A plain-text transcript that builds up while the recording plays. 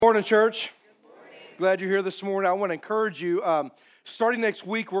Morning, church. Glad you're here this morning. I want to encourage you. Starting next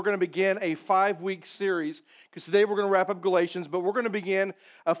week, we're going to begin a 5-week series because today we're going to wrap up Galatians, but we're going to begin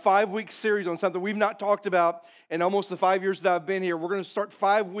a 5-week series on something we've not talked about in almost the 5 years that I've been here. We're going to start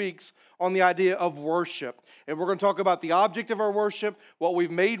 5 weeks on the idea of worship. And we're going to talk about the object of our worship, what we've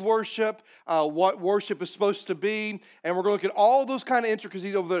made worship, what worship is supposed to be, and we're going to look at all those kind of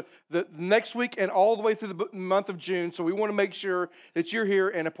intricacies over the next week and all the way through the month of June. So we want to make sure that you're here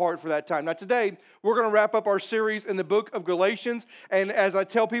and a part for that time. Now today, we're going to wrap up our series in the book of Galatians. And as I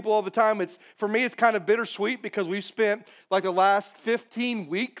tell people all the time, for me, it's kind of bittersweet because we've spent like the last 15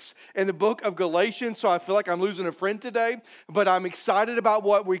 weeks in the book of Galatians. So I feel like I'm losing a friend today, but I'm excited about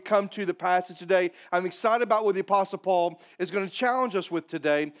what we come to the passage today. I'm excited about what the Apostle Paul is going to challenge us with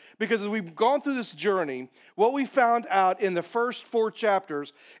today, because as we've gone through this journey, what we found out in the first 4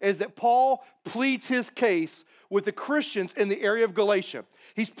 chapters is that Paul pleads his case with the Christians in the area of Galatia.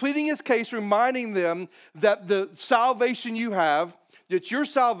 He's pleading his case, reminding them that the salvation you have, that your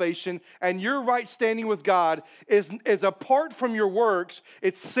salvation and your right standing with God is apart from your works.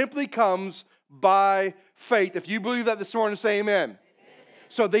 It simply comes by faith. If you believe that this morning, say amen.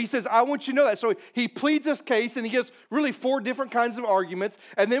 So he says, I want you to know that. So he pleads this case, and he gives really 4 different kinds of arguments.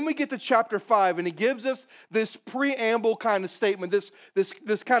 And then we get to chapter 5, and he gives us this preamble kind of statement,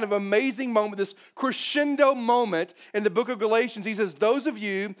 this kind of amazing moment, this crescendo moment in the book of Galatians. He says, those of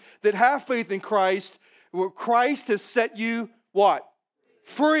you that have faith in Christ, Christ has set you what?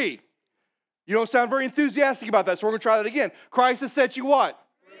 Free. You don't sound very enthusiastic about that, so we're going to try that again. Christ has set you what?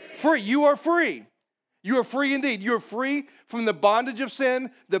 Free. You are free. You are free indeed. You are free from the bondage of sin,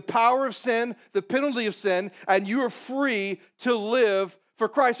 the power of sin, the penalty of sin, and you are free to live for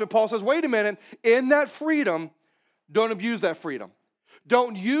Christ. But Paul says, wait a minute, in that freedom, don't abuse that freedom.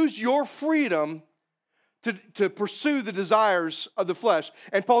 Don't use your freedom to pursue the desires of the flesh.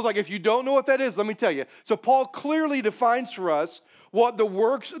 And Paul's like, if you don't know what that is, let me tell you. So Paul clearly defines for us what the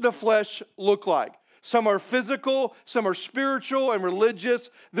works of the flesh look like. Some are physical, some are spiritual and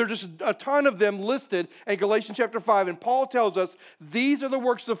religious. There's just a ton of them listed in Galatians chapter 5. And Paul tells us these are the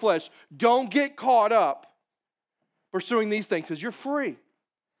works of the flesh. Don't get caught up pursuing these things because you're free.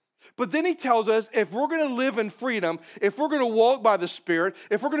 But then he tells us if we're going to live in freedom, if we're going to walk by the Spirit,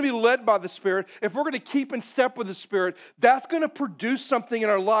 if we're going to be led by the Spirit, if we're going to keep in step with the Spirit, that's going to produce something in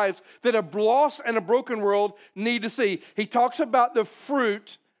our lives that a lost and a broken world need to see. He talks about the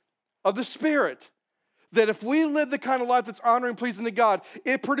fruit of the Spirit. That if we live the kind of life that's honoring and pleasing to God,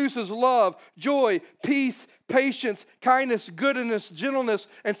 it produces love, joy, peace, patience, kindness, goodness, gentleness,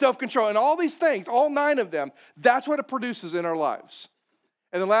 and self-control. And all these things, all 9 of them, that's what it produces in our lives.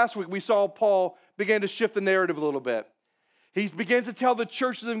 And then last week, we saw Paul begin to shift the narrative a little bit. He begins to tell the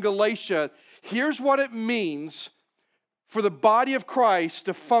churches in Galatia, here's what it means for the body of Christ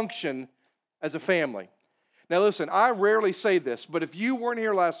to function as a family. Now listen, I rarely say this, but if you weren't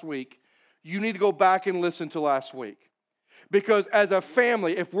here last week, you need to go back and listen to last week. Because as a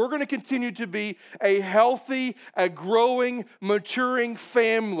family, if we're going to continue to be a healthy, a growing, maturing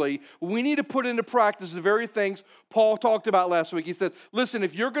family, we need to put into practice the very things Paul talked about last week. He said, listen,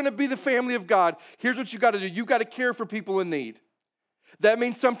 if you're going to be the family of God, here's what you got to do. You got to care for people in need. That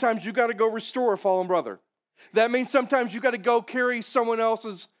means sometimes you got to go restore a fallen brother. That means sometimes you got to go carry someone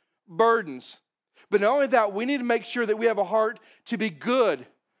else's burdens. But not only that, we need to make sure that we have a heart to be good.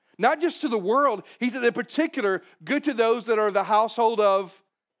 Not just to the world, he said in particular, good to those that are the household of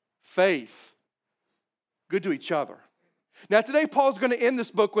faith. Good to each other. Now today, Paul's going to end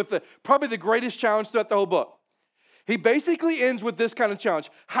this book with probably the greatest challenge throughout the whole book. He basically ends with this kind of challenge.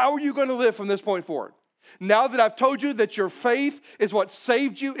 How are you going to live from this point forward? Now that I've told you that your faith is what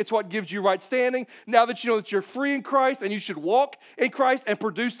saved you, it's what gives you right standing, now that you know that you're free in Christ and you should walk in Christ and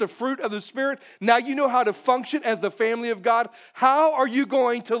produce the fruit of the Spirit, now you know how to function as the family of God. How are you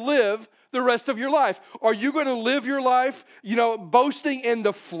going to live the rest of your life? Are you going to live your life, boasting in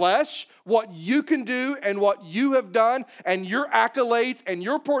the flesh, what you can do and what you have done and your accolades and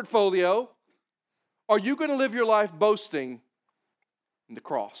your portfolio? Are you going to live your life boasting in the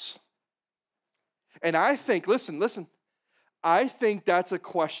cross? And I think, listen, I think that's a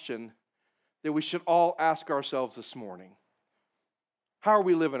question that we should all ask ourselves this morning. How are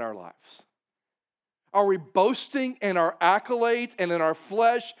we living our lives? Are we boasting in our accolades and in our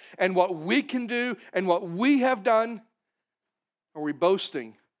flesh and what we can do and what we have done? Or are we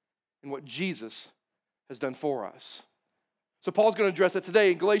boasting in what Jesus has done for us? So Paul's going to address that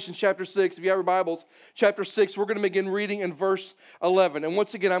today in Galatians chapter 6. If you have your Bibles, chapter 6, we're going to begin reading in verse 11. And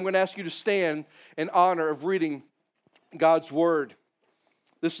once again, I'm going to ask you to stand in honor of reading God's Word.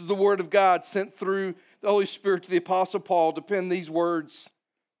 This is the Word of God sent through the Holy Spirit to the Apostle Paul to pen these words.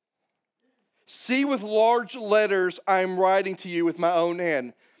 See with large letters, I am writing to you with my own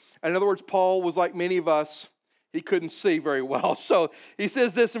hand. In other words, Paul was like many of us. He couldn't see very well. So he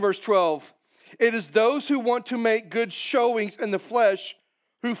says this in verse 12. It is those who want to make good showings in the flesh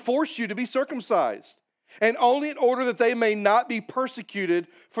who force you to be circumcised, and only in order that they may not be persecuted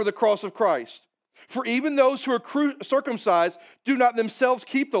for the cross of Christ. For even those who are circumcised do not themselves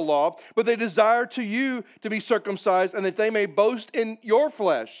keep the law, but they desire to you to be circumcised, and that they may boast in your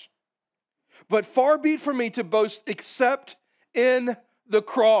flesh. But far be it from me to boast except in the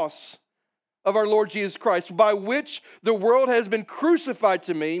cross of our Lord Jesus Christ, by which the world has been crucified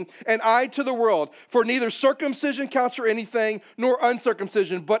to me, and I to the world. For neither circumcision counts for anything, nor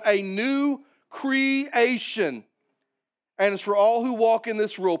uncircumcision, but a new creation. And as for all who walk in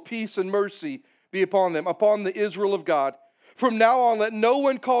this rule, peace and mercy be upon them, upon the Israel of God. From now on, let no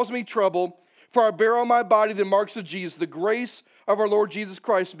one cause me trouble, for I bear on my body the marks of Jesus. The grace of our Lord Jesus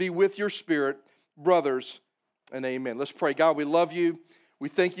Christ be with your spirit, brothers, and amen. Let's pray. God, we love you. We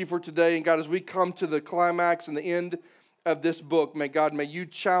thank you for today. And God, as we come to the climax and the end of this book, may you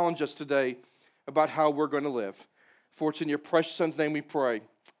challenge us today about how we're going to live. For it's in your precious Son's name we pray.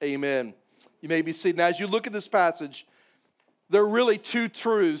 Amen. You may be seated. Now, as you look at this passage, there are really two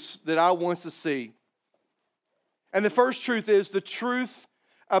truths that I want us to see. And the first truth is the truth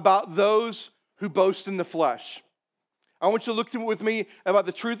about those who boast in the flesh. I want you to look with me about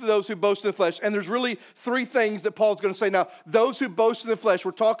the truth of those who boast in the flesh. And there's really three things that Paul's going to say. Now, those who boast in the flesh,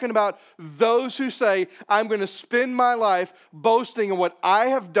 we're talking about those who say, I'm going to spend my life boasting in what I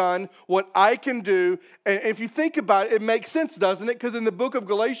have done, what I can do. And if you think about it, it makes sense, doesn't it? Because in the book of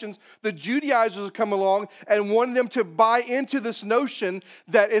Galatians, the Judaizers have come along and wanted them to buy into this notion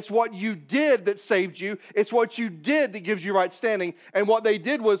that it's what you did that saved you. It's what you did that gives you right standing. And what they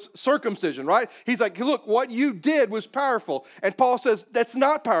did was circumcision, right? He's like, look, what you did was powerful. And Paul says that's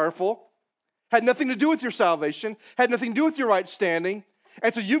not powerful, had nothing to do with your salvation, had nothing to do with your right standing.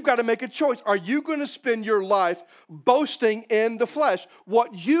 And so you've got to make a choice. Are you going to spend your life boasting in the flesh?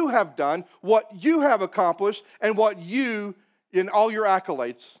 What you have done, what you have accomplished, and what you, in all your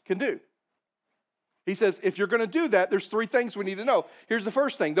accolades, can do. He says if you're going to do that, there's three things we need to know. Here's the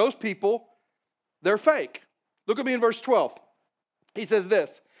first thing. Those people, they're fake. Look at me in verse 12. He says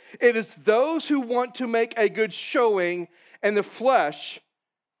this. It is those who want to make a good showing in the flesh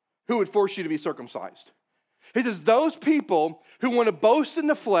who would force you to be circumcised. He says those people who want to boast in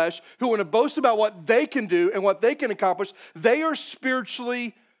the flesh, who want to boast about what they can do and what they can accomplish, they are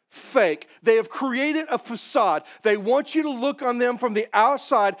spiritually fake. They have created a facade. They want you to look on them from the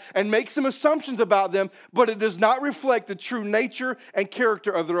outside and make some assumptions about them, but it does not reflect the true nature and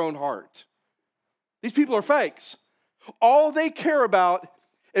character of their own heart. These people are fakes. All they care about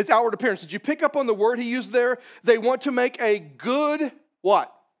is outward appearance. Did you pick up on the word he used there? They want to make a good,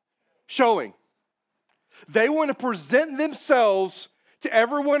 what? Showing. They want to present themselves to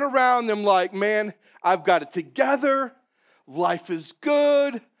everyone around them like, man, I've got it together. Life is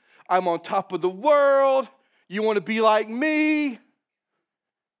good. I'm on top of the world. You want to be like me?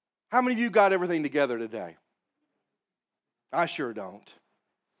 How many of you got everything together today? I sure don't.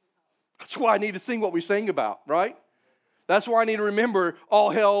 That's why I need to sing what we sing about, right? That's why I need to remember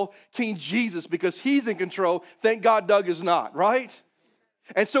all hail King Jesus, because he's in control. Thank God Doug is not, right?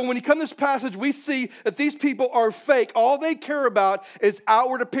 And so when you come to this passage, we see that these people are fake. All they care about is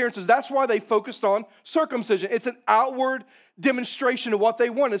outward appearances. That's why they focused on circumcision. It's an outward demonstration of what they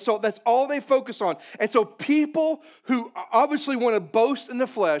want. And so that's all they focus on. And so people who obviously want to boast in the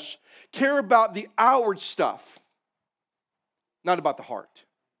flesh care about the outward stuff, not about the heart.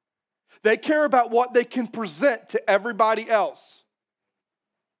 They care about what they can present to everybody else,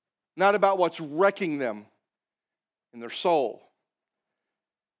 not about what's wrecking them in their soul.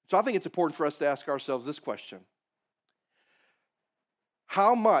 So I think it's important for us to ask ourselves this question.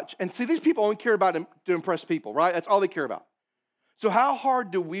 How much, and see, these people only care about to impress people, right? That's all they care about. So how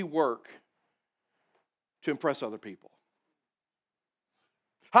hard do we work to impress other people?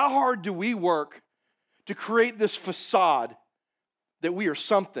 How hard do we work to create this facade that we are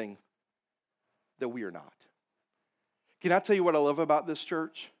something that we are not? Can I tell you what I love about this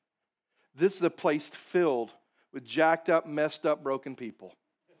church? This is a place filled with jacked up, messed up, broken people.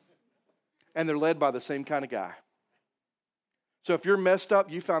 And they're led by the same kind of guy. So if you're messed up,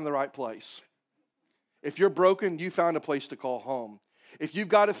 you found the right place. If you're broken, you found a place to call home. If you've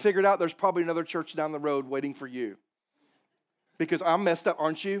got it figured out, there's probably another church down the road waiting for you. Because I'm messed up,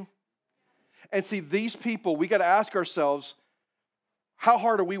 aren't you? And see, these people, we got to ask ourselves, how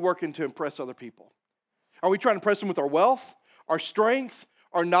hard are we working to impress other people? Are we trying to impress them with our wealth, our strength,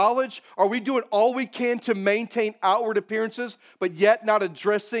 our knowledge? Are we doing all we can to maintain outward appearances, but yet not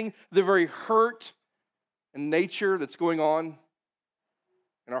addressing the very hurt and nature that's going on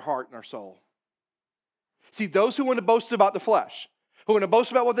in our heart and our soul? See, those who want to boast about the flesh, who want to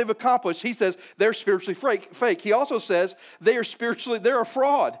boast about what they've accomplished, he says they're spiritually fake. He also says they're a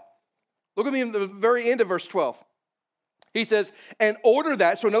fraud. Look at me in the very end of verse 12. He says, in order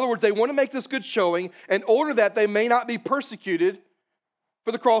that, so in other words, they want to make this good showing, in order that they may not be persecuted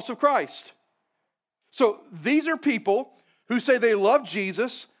for the cross of Christ. So these are people who say they love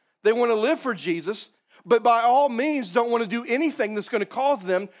Jesus, they want to live for Jesus, but by all means don't want to do anything that's going to cause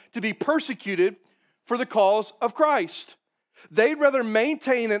them to be persecuted for the cause of Christ. They'd rather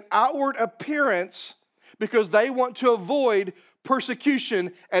maintain an outward appearance because they want to avoid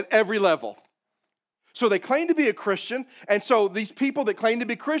persecution at every level. So they claim to be a Christian, and so these people that claim to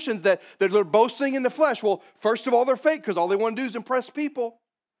be Christians, that they're boasting in the flesh, well, first of all, they're fake because all they want to do is impress people.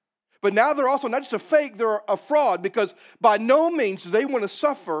 But now they're also not just a fake, they're a fraud because by no means do they want to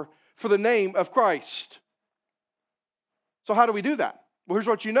suffer for the name of Christ. So how do we do that? Well, here's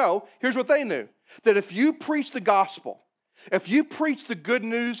what you know. Here's what they knew. That if you preach the gospel, if you preach the good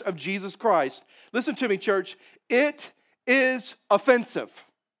news of Jesus Christ, listen to me, church, it is offensive.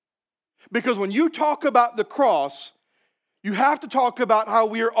 Because when you talk about the cross, you have to talk about how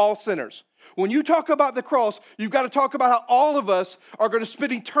we are all sinners. When you talk about the cross, you've got to talk about how all of us are going to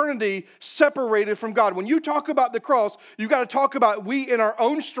spend eternity separated from God. When you talk about the cross, you've got to talk about we in our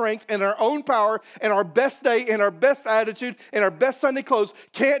own strength, in our own power, in our best day, in our best attitude, in our best Sunday clothes,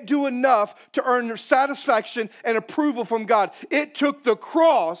 can't do enough to earn satisfaction and approval from God. It took the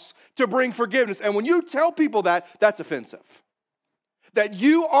cross to bring forgiveness. And when you tell people that, that's offensive. That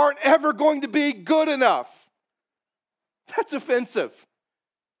you aren't ever going to be good enough. That's offensive.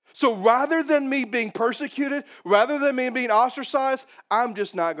 So rather than me being persecuted, rather than me being ostracized, I'm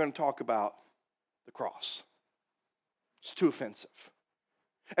just not going to talk about the cross. It's too offensive.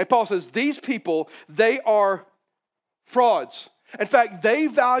 And Paul says these people, they are frauds. In fact, they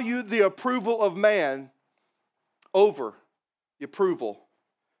value the approval of man over the approval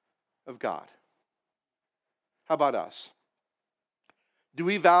of God. How about us? Do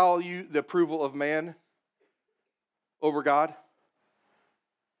we value the approval of man over God?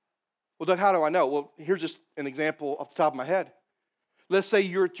 Well, Doug, how do I know? Well, here's just an example off the top of my head. Let's say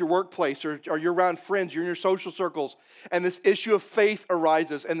you're at your workplace or you're around friends, you're in your social circles, and this issue of faith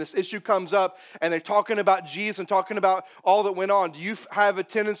arises, and this issue comes up, and they're talking about Jesus and talking about all that went on. Do you have a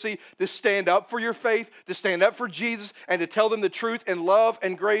tendency to stand up for your faith, to stand up for Jesus, and to tell them the truth in love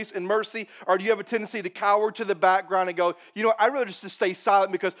and grace and mercy? Or do you have a tendency to cower to the background and go, I'd rather just stay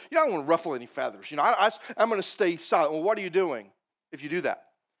silent because, I don't want to ruffle any feathers. I'm going to stay silent. Well, what are you doing if you do that?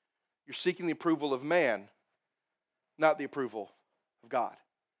 You're seeking the approval of man, not the approval of God.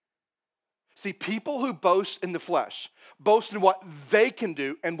 See, people who boast in the flesh, boast in what they can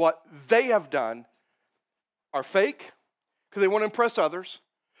do and what they have done, are fake because they want to impress others.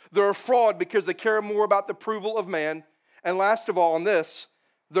 They're a fraud because they care more about the approval of man. And last of all, on this,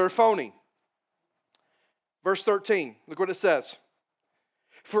 they're phony. Verse 13, look what it says.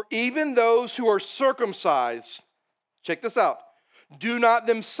 For even those who are circumcised, check this out, do not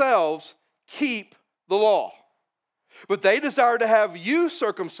themselves keep the law. But they desire to have you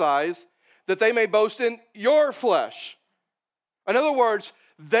circumcised, that they may boast in your flesh. In other words,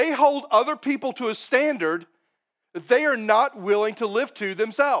 they hold other people to a standard that they are not willing to live to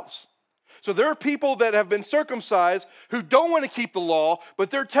themselves. So there are people that have been circumcised who don't want to keep the law,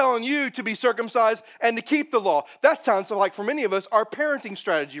 but they're telling you to be circumcised and to keep the law. That sounds like, for many of us, our parenting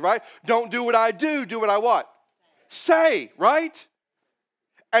strategy, right? Don't do what I do, do what I what? Say, right?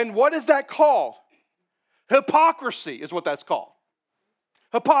 And what is that called? Hypocrisy is what that's called.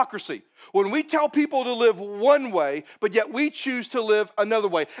 Hypocrisy. When we tell people to live one way, but yet we choose to live another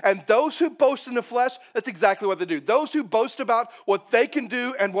way. And those who boast in the flesh, that's exactly what they do. Those who boast about what they can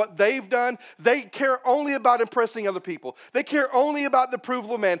do and what they've done, they care only about impressing other people. They care only about the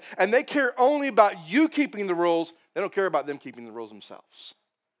approval of man. And they care only about you keeping the rules. They don't care about them keeping the rules themselves.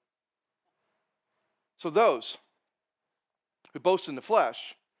 So those who boast in the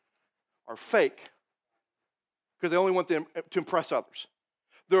flesh are fake because they only want them to impress others.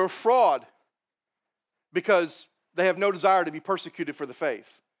 They're a fraud because they have no desire to be persecuted for the faith.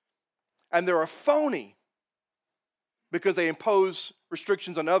 And they're a phony because they impose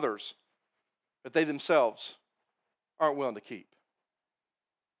restrictions on others that they themselves aren't willing to keep.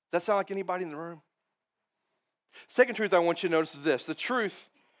 Does that sound like anybody in the room? Second truth I want you to notice is this: the truth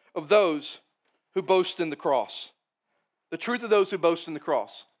of those who boast in the cross. The truth of those who boast in the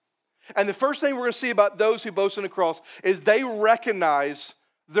cross. And the first thing we're going to see about those who boast in the cross is they recognize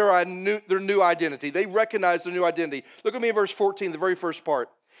their new identity. They recognize their new identity. Look at me in verse 14, the very first part.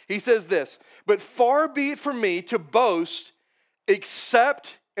 He says this, but far be it from me to boast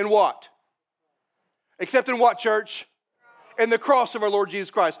except in what? Except in what, church? In the cross of our Lord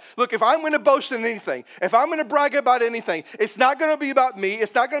Jesus Christ. Look, if I'm going to boast in anything, if I'm going to brag about anything, it's not going to be about me.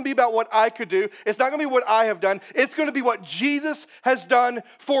 It's not going to be about what I could do. It's not going to be what I have done. It's going to be what Jesus has done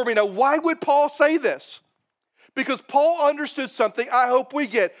for me. Now, why would Paul say this? Because Paul understood something I hope we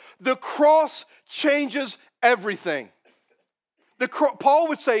get. The cross changes everything. Paul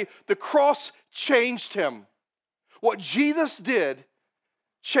would say the cross changed him. What Jesus did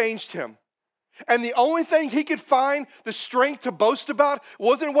changed him. And the only thing he could find the strength to boast about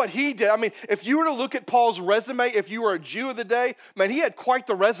wasn't what he did. I mean, if you were to look at Paul's resume, if you were a Jew of the day, man, he had quite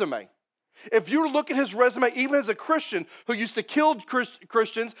the resume. If you were to look at his resume, even as a Christian who used to kill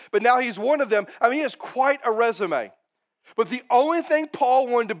Christians, but now he's one of them, I mean, he has quite a resume. But the only thing Paul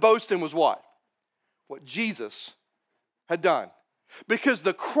wanted to boast in was what? What Jesus had done. Because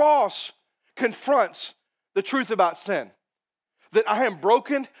the cross confronts the truth about sin. That I am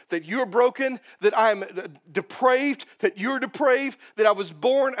broken, that you're broken, that I am depraved, that you're depraved, that I was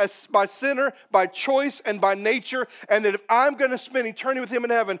born by sinner, by choice, and by nature, and that if I'm going to spend eternity with Him in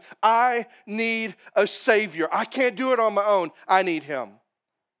heaven, I need a Savior. I can't do it on my own. I need Him.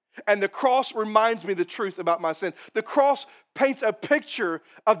 And the cross reminds me the truth about my sin. The cross paints a picture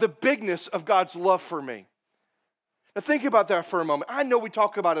of the bigness of God's love for me. Now think about that for a moment. I know we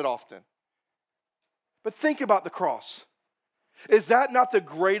talk about it often, but think about the cross. Is that not the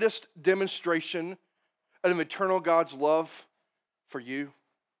greatest demonstration of eternal God's love for you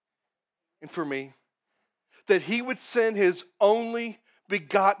and for me? That He would send His only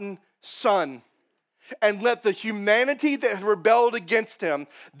begotten Son and let the humanity that had rebelled against Him,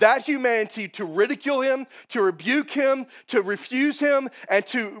 that humanity to ridicule Him, to rebuke Him, to refuse Him, and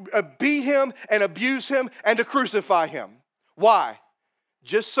to beat Him and abuse Him and to crucify Him. Why?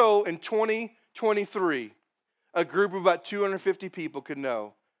 Just so in 2023, a group of about 250 people could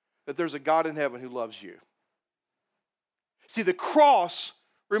know that there's a God in heaven who loves you. See, the cross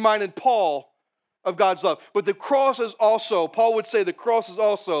reminded Paul of God's love. But the cross is also, Paul would say the cross is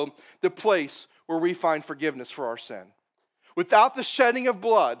also the place where we find forgiveness for our sin. Without the shedding of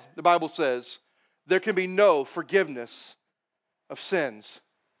blood, the Bible says, there can be no forgiveness of sins.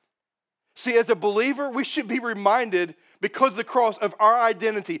 See, as a believer, we should be reminded, because of the cross, of our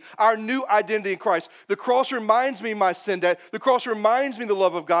identity, our new identity in Christ. The cross reminds me of my sin debt. The cross reminds me of the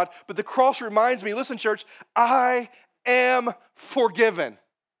love of God. But the cross reminds me, listen, church, I am forgiven.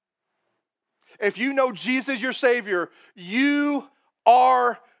 If you know Jesus is your Savior, you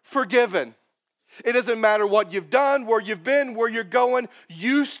are forgiven. It doesn't matter what you've done, where you've been, where you're going.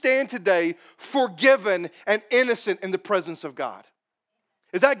 You stand today forgiven and innocent in the presence of God.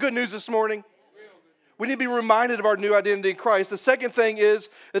 Is that good news this morning? We need to be reminded of our new identity in Christ. The second thing is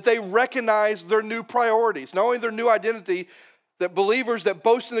that they recognize their new priorities. Not only their new identity, that believers that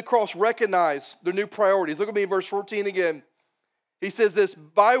boast in the cross recognize their new priorities. Look at me in verse 14 again. He says this,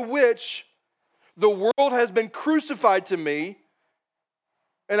 by which the world has been crucified to me,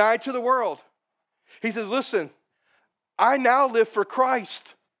 and I to the world. He says, listen, I now live for Christ.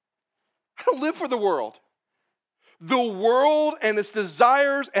 I don't live for the world. The world and its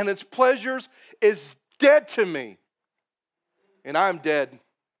desires and its pleasures is dead to me. And I'm dead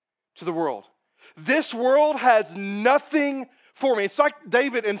to the world. This world has nothing for me. It's like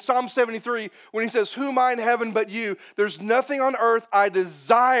David in Psalm 73 when he says, who am I in heaven but you? There's nothing on earth I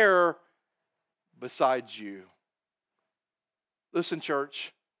desire besides you. Listen,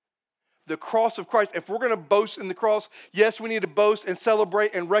 church. The cross of Christ, if we're going to boast in the cross, yes, we need to boast and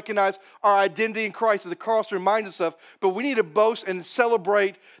celebrate and recognize our identity in Christ that the cross reminds us of, but we need to boast and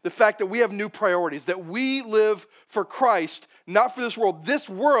celebrate the fact that we have new priorities, that we live for Christ, not for this world. This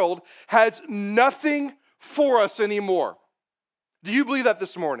world has nothing for us anymore. Do you believe that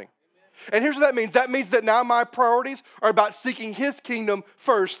this morning? And here's what that means. That means that now my priorities are about seeking His kingdom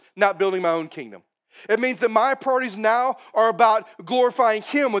first, not building my own kingdom. It means that my priorities now are about glorifying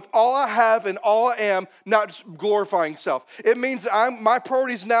Him with all I have and all I am, not glorifying self. It means that my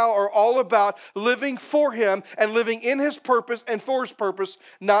priorities now are all about living for Him and living in His purpose and for His purpose,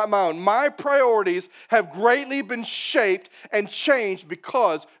 not my own. My priorities have greatly been shaped and changed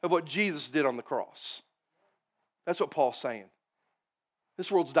because of what Jesus did on the cross. That's what Paul's saying.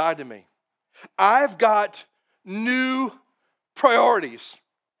 This world's died to me. I've got new priorities.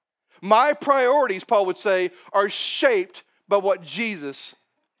 My priorities, Paul would say, are shaped by what Jesus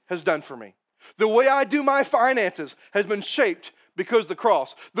has done for me. The way I do my finances has been shaped because of the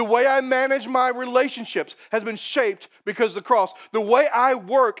cross. The way I manage my relationships has been shaped because of the cross. The way I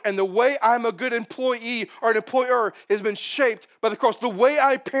work and the way I'm a good employee or an employer has been shaped by the cross. The way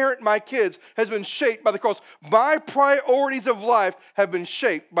I parent my kids has been shaped by the cross. My priorities of life have been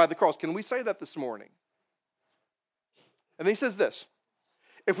shaped by the cross. Can we say that this morning? And then he says this.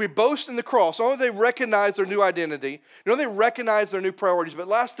 If we boast in the cross, not only do they recognize their new identity, not only they recognize their new priorities, but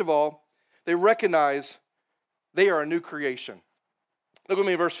last of all, they recognize they are a new creation. Look at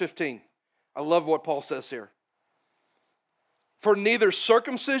me in verse 15. I love what Paul says here. For neither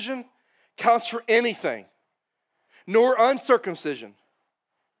circumcision counts for anything, nor uncircumcision,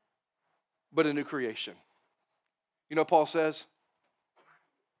 but a new creation. You know what Paul says?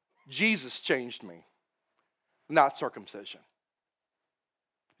 Jesus changed me, not circumcision.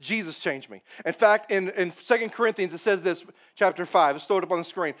 Jesus changed me. In fact, in 2 Corinthians, it says this, chapter 5. Let's throw it up on the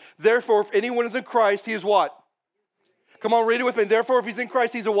screen. Therefore, if anyone is in Christ, he is what? Come on, read it with me. Therefore, if he's in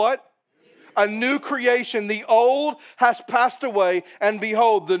Christ, he's a what? A new creation. The old has passed away, and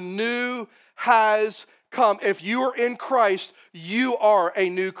behold, the new has come. If you are in Christ, you are a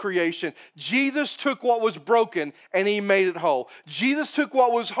new creation. Jesus took what was broken, and he made it whole. Jesus took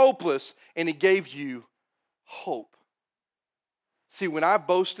what was hopeless, and he gave you hope. See, when I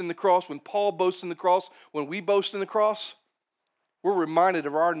boast in the cross, when Paul boasts in the cross, when we boast in the cross, we're reminded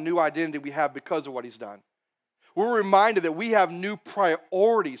of our new identity we have because of what he's done. We're reminded that we have new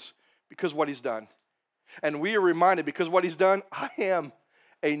priorities because of what he's done. And we are reminded because of what he's done, I am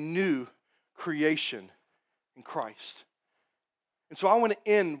a new creation in Christ. And so I want to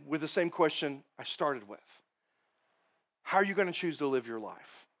end with the same question I started with. How are you going to choose to live your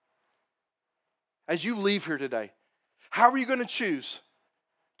life? As you leave here today, how are you going to choose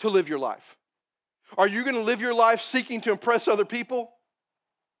to live your life? Are you going to live your life seeking to impress other people?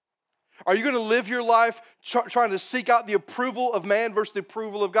 Are you going to live your life trying to seek out the approval of man versus the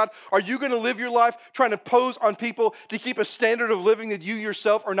approval of God? Are you going to live your life trying to pose on people to keep a standard of living that you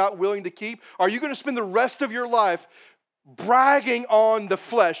yourself are not willing to keep? Are you going to spend the rest of your life bragging on the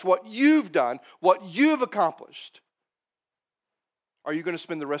flesh, what you've done, what you've accomplished? Are you going to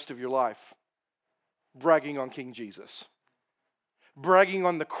spend the rest of your life bragging on King Jesus, bragging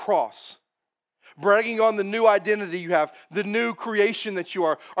on the cross, bragging on the new identity you have, the new creation that you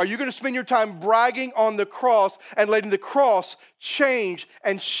are? Are you going to spend your time bragging on the cross and letting the cross change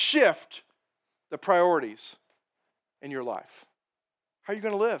and shift the priorities in your life? How are you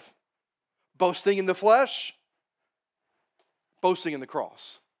going to live? Boasting in the flesh? Boasting in the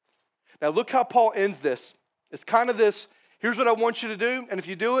cross. Now look how Paul ends this. It's kind of this, here's what I want you to do, and if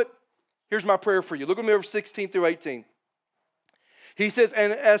you do it, here's my prayer for you. Look at me over 16 through 18. He says,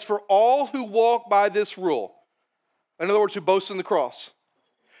 and as for all who walk by this rule, in other words, who boast in the cross,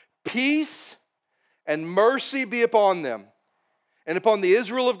 peace and mercy be upon them and upon the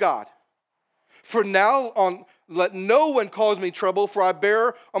Israel of God. For now on, let no one cause me trouble, for I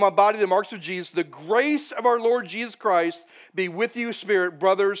bear on my body the marks of Jesus. The grace of our Lord Jesus Christ be with you, spirit,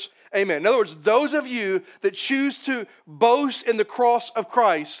 brothers. Amen. In other words, those of you that choose to boast in the cross of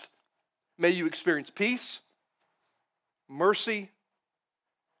Christ, may you experience peace, mercy,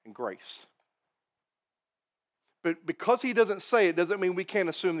 and grace. But because he doesn't say it, doesn't mean we can't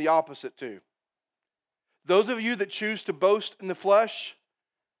assume the opposite too. Those of you that choose to boast in the flesh,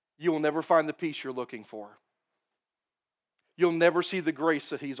 you will never find the peace you're looking for. You'll never see the grace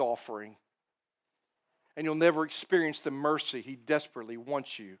that he's offering. And you'll never experience the mercy he desperately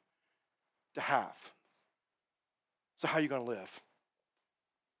wants you to have. So how are you going to live?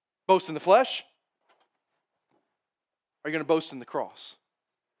 Boast in the flesh? Or are you going to boast in the cross?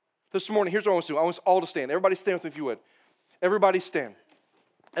 This morning, here's what I want to do. I want us all to stand. Everybody stand with me if you would. Everybody stand.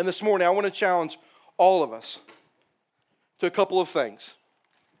 And this morning, I want to challenge all of us to a couple of things.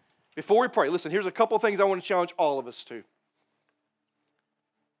 Before we pray, listen, here's a couple of things I want to challenge all of us to.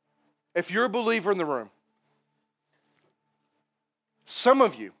 If you're a believer in the room, some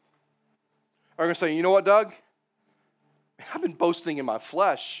of you are going to say, you know what, Doug? I've been boasting in my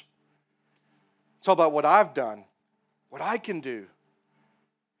flesh. It's all about what I've done, what I can do.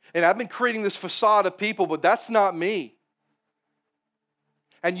 And I've been creating this facade of people, but that's not me.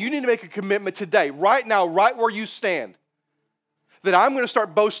 And you need to make a commitment today, right now, right where you stand, that I'm going to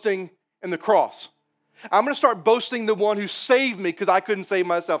start boasting in the cross. I'm going to start boasting the one who saved me because I couldn't save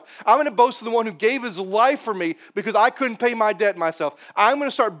myself. I'm going to boast in the one who gave his life for me because I couldn't pay my debt myself. I'm going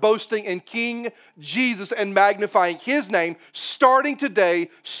to start boasting in King Jesus and magnifying his name starting today,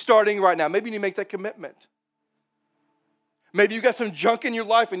 starting right now. Maybe you need to make that commitment. Maybe you got some junk in your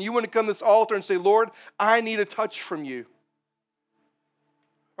life and you want to come to this altar and say, Lord, I need a touch from you.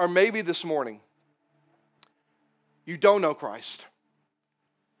 Or maybe this morning, you don't know Christ,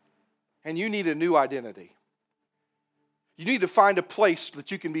 and you need a new identity. You need to find a place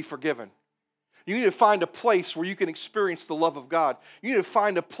that you can be forgiven. You need to find a place where you can experience the love of God. You need to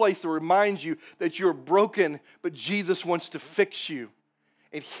find a place that reminds you that you're broken, but Jesus wants to fix you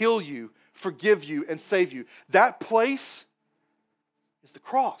and heal you, forgive you, and save you. That place is the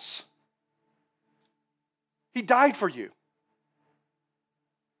cross. He died for you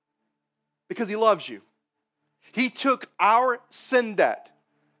because He loves you. He took our sin debt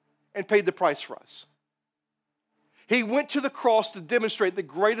and paid the price for us. He went to the cross to demonstrate the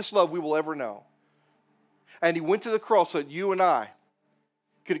greatest love we will ever know. And He went to the cross so that you and I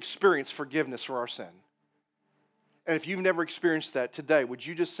could experience forgiveness for our sin. And if you've never experienced that today, would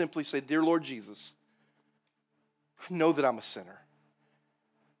you just simply say, "Dear Lord Jesus, I know that I'm a sinner.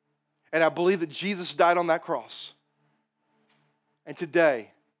 And I believe that Jesus died on that cross. And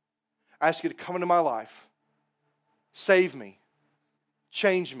today, I ask you to come into my life, save me,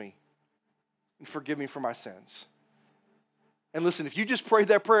 change me, and forgive me for my sins." And listen, if you just prayed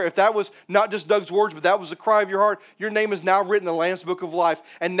that prayer, if that was not just Doug's words, but that was the cry of your heart, your name is now written in the Lamb's Book of Life,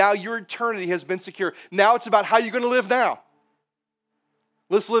 and now your eternity has been secure. Now it's about how you're going to live now.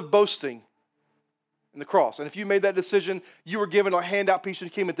 Let's live boasting in the cross. And if you made that decision, you were given a handout piece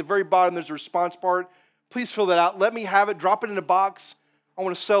that came at the very bottom. There's a response part. Please fill that out. Let me have it. Drop it in a box. I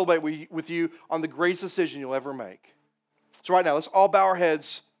want to celebrate with you on the greatest decision you'll ever make. So right now, let's all bow our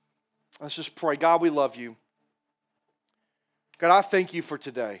heads. Let's just pray. God, we love you. God, I thank you for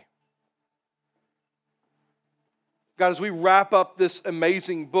today. God, as we wrap up this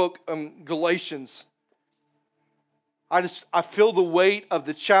amazing book, Galatians, I feel the weight of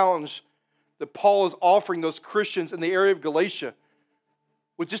the challenge that Paul is offering those Christians in the area of Galatia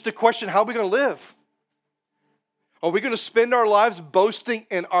with just a question, how are we going to live? Are we going to spend our lives boasting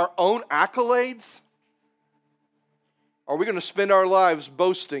in our own accolades? Or are we going to spend our lives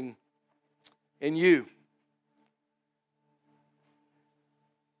boasting in you?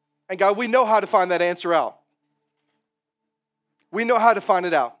 And God, we know how to find that answer out. We know how to find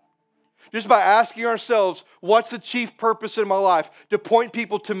it out. Just by asking ourselves, what's the chief purpose in my life? To point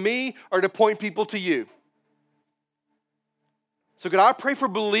people to me or to point people to you? So God, I pray for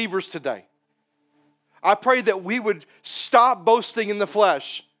believers today. I pray that we would stop boasting in the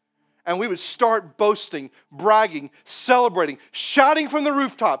flesh and we would start boasting, bragging, celebrating, shouting from the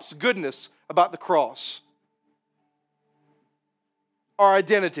rooftops goodness about the cross. Our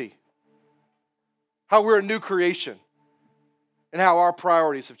identity. How we're a new creation, and how our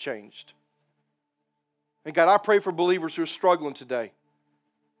priorities have changed. And God, I pray for believers who are struggling today.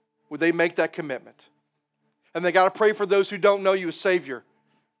 Would they make that commitment? And they got to pray for those who don't know you as Savior.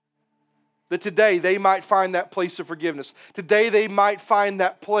 That today they might find that place of forgiveness. Today they might find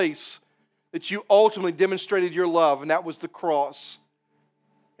that place that you ultimately demonstrated your love, and that was the cross.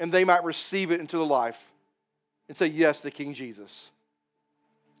 And they might receive it into their life and say yes to King Jesus.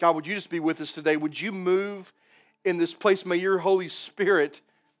 God, would you just be with us today? Would you move in this place? May your Holy Spirit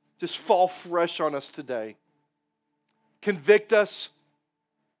just fall fresh on us today. Convict us,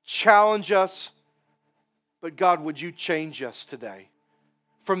 challenge us, but God, would you change us today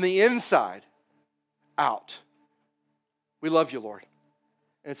from the inside out? We love you, Lord.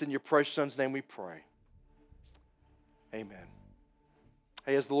 And it's in your precious Son's name we pray. Amen.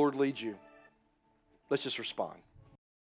 Hey, as the Lord leads you, let's just respond.